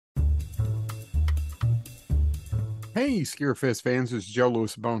Hey, Scarefest fans, this is Joe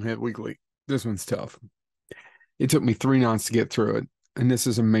Lewis of Bonehead Weekly. This one's tough. It took me 3 nights to get through it, and this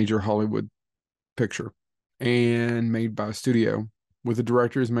is a major Hollywood picture and made by a studio with a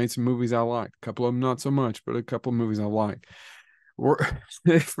director who's made some movies I like. A couple of them not so much, but a couple of movies I like.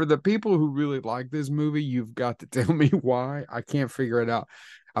 For the people who really like this movie, you've got to tell me why. I can't figure it out.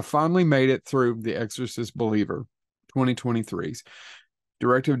 I finally made it through The Exorcist Believer 2023's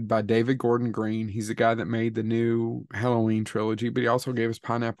directed by David Gordon Green. He's the guy that made the new Halloween trilogy, but he also gave us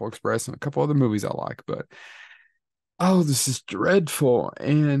Pineapple Express and a couple other movies I like. But oh, this is dreadful.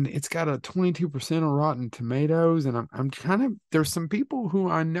 And it's got a 22% on Rotten Tomatoes. And I'm kind of, there's some people who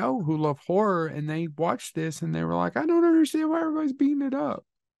I know who love horror and they watched this and they were like, I don't understand why everybody's beating it up.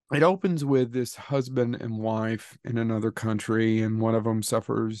 It opens with this husband and wife in another country, and one of them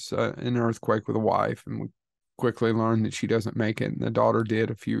suffers an earthquake with a wife, and we quickly learn that she doesn't make it, and the daughter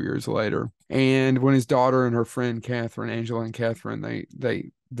did a few years later. And when his daughter and her friend Catherine, Angela and Catherine,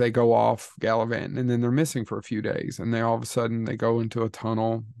 they go off gallivanting, and then they're missing for a few days, and they all of a sudden they go into a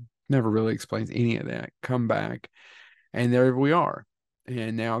tunnel. Never really explains any of that. Come back, and there we are.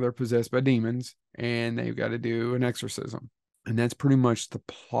 And now they're possessed by demons, and they've got to do an exorcism. And that's pretty much the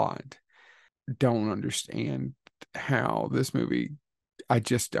plot. Don't understand how this movie, I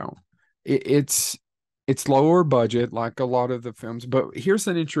just don't. It's lower budget like a lot of the films, but here's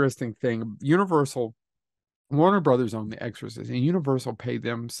an interesting thing. Universal, Warner Brothers owned The Exorcist, and Universal paid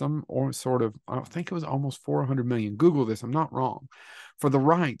them some or sort of, I think it was almost 400 million. Google this, I'm not wrong, for the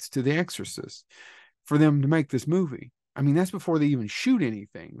rights to The Exorcist for them to make this movie. I mean, that's before they even shoot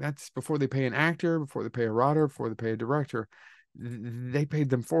anything. That's before they pay an actor, before they pay a writer, before they pay a director. They paid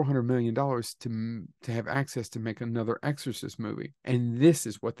them $400 million to have access to make another Exorcist movie, and this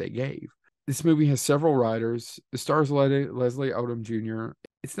is what they gave. This movie has several writers. It stars Leslie Odom Jr.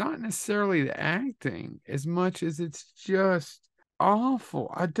 It's not necessarily the acting as much as it's just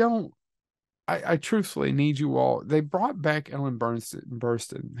awful. I truthfully need you all. They brought back Ellen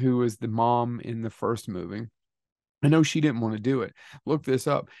Burstyn, who was the mom in the first movie. I know she didn't want to do it. Look this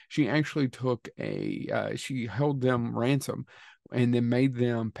up. She actually took she held them ransom and then made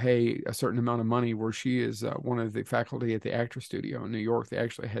them pay a certain amount of money, where she is one of the faculty at the Actor Studio in New York. They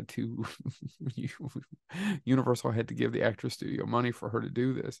actually had to, Universal had to give the Actor Studio money for her to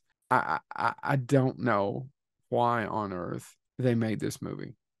do this. I don't know why on earth they made this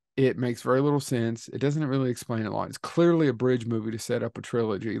movie. It makes very little sense. It doesn't really explain a lot. It's clearly a bridge movie to set up a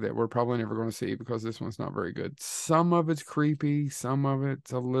trilogy that we're probably never going to see because this one's not very good. Some of it's creepy, some of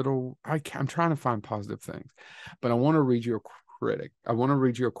it's a little. I'm trying to find positive things, but I want to read you a critic. I want to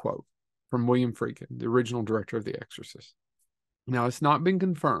read you a quote from William Friedkin, the original director of The Exorcist. Now, it's not been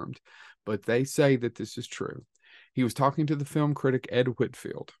confirmed, but they say that this is true. He was talking to the film critic Ed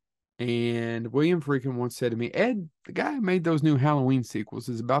Whitfield, and William Friedkin once said to me, Ed, the guy who made those new Halloween sequels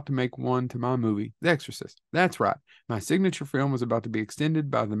is about to make one to my movie, The Exorcist. That's right. My signature film was about to be extended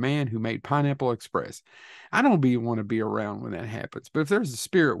by the man who made Pineapple Express. I don't want to be around when that happens, but if there's a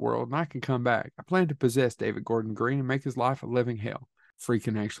spirit world and I can come back, I plan to possess David Gordon Green and make his life a living hell.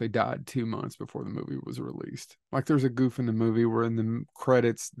 Friedkin actually died 2 months before the movie was released. Like, there's a goof in the movie where in the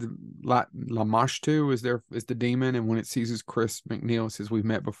credits, the Lamashtu is the demon, and when it seizes Chris McNeil, it says we've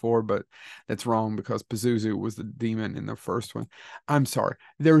met before, but that's wrong because Pazuzu was the demon in the first one. I'm sorry,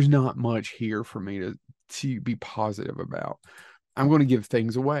 there's not much here for me to be positive about. I'm going to give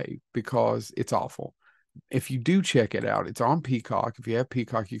things away because it's awful. If you do check it out, it's on Peacock. If you have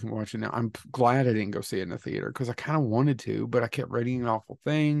Peacock, you can watch it now. I'm glad I didn't go see it in the theater because I kind of wanted to, but I kept reading awful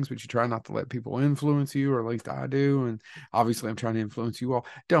things, but you try not to let people influence you, or at least I do. And obviously, I'm trying to influence you all.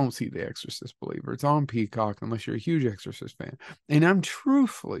 Don't see The Exorcist Believer. It's on Peacock unless you're a huge Exorcist fan. And I'm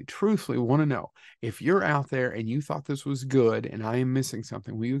truthfully want to know, if you're out there and you thought this was good and I am missing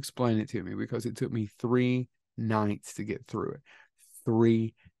something, will you explain it to me? Because it took me 3 nights to get through it.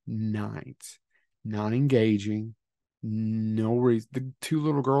 3 nights. Not engaging, no reason. The two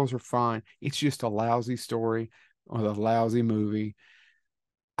little girls are fine. It's just a lousy story or a lousy movie.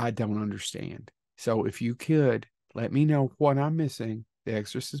 I don't understand. So if you could let me know what I'm missing, The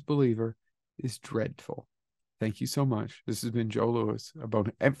Exorcist Believer is dreadful. Thank you so much. This has been Joe Lewis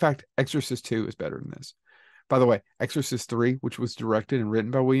about. In fact, Exorcist 2 is better than this. By the way, Exorcist 3, which was directed and written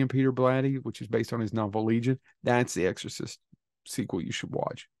by William Peter Blatty, which is based on his novel Legion, that's the Exorcist sequel you should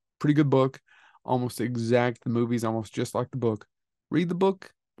watch. Pretty good book. Almost exact. The movie's almost just like the book. Read the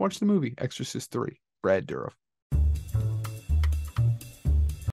book, watch the movie. Exorcist 3, Brad Dourif.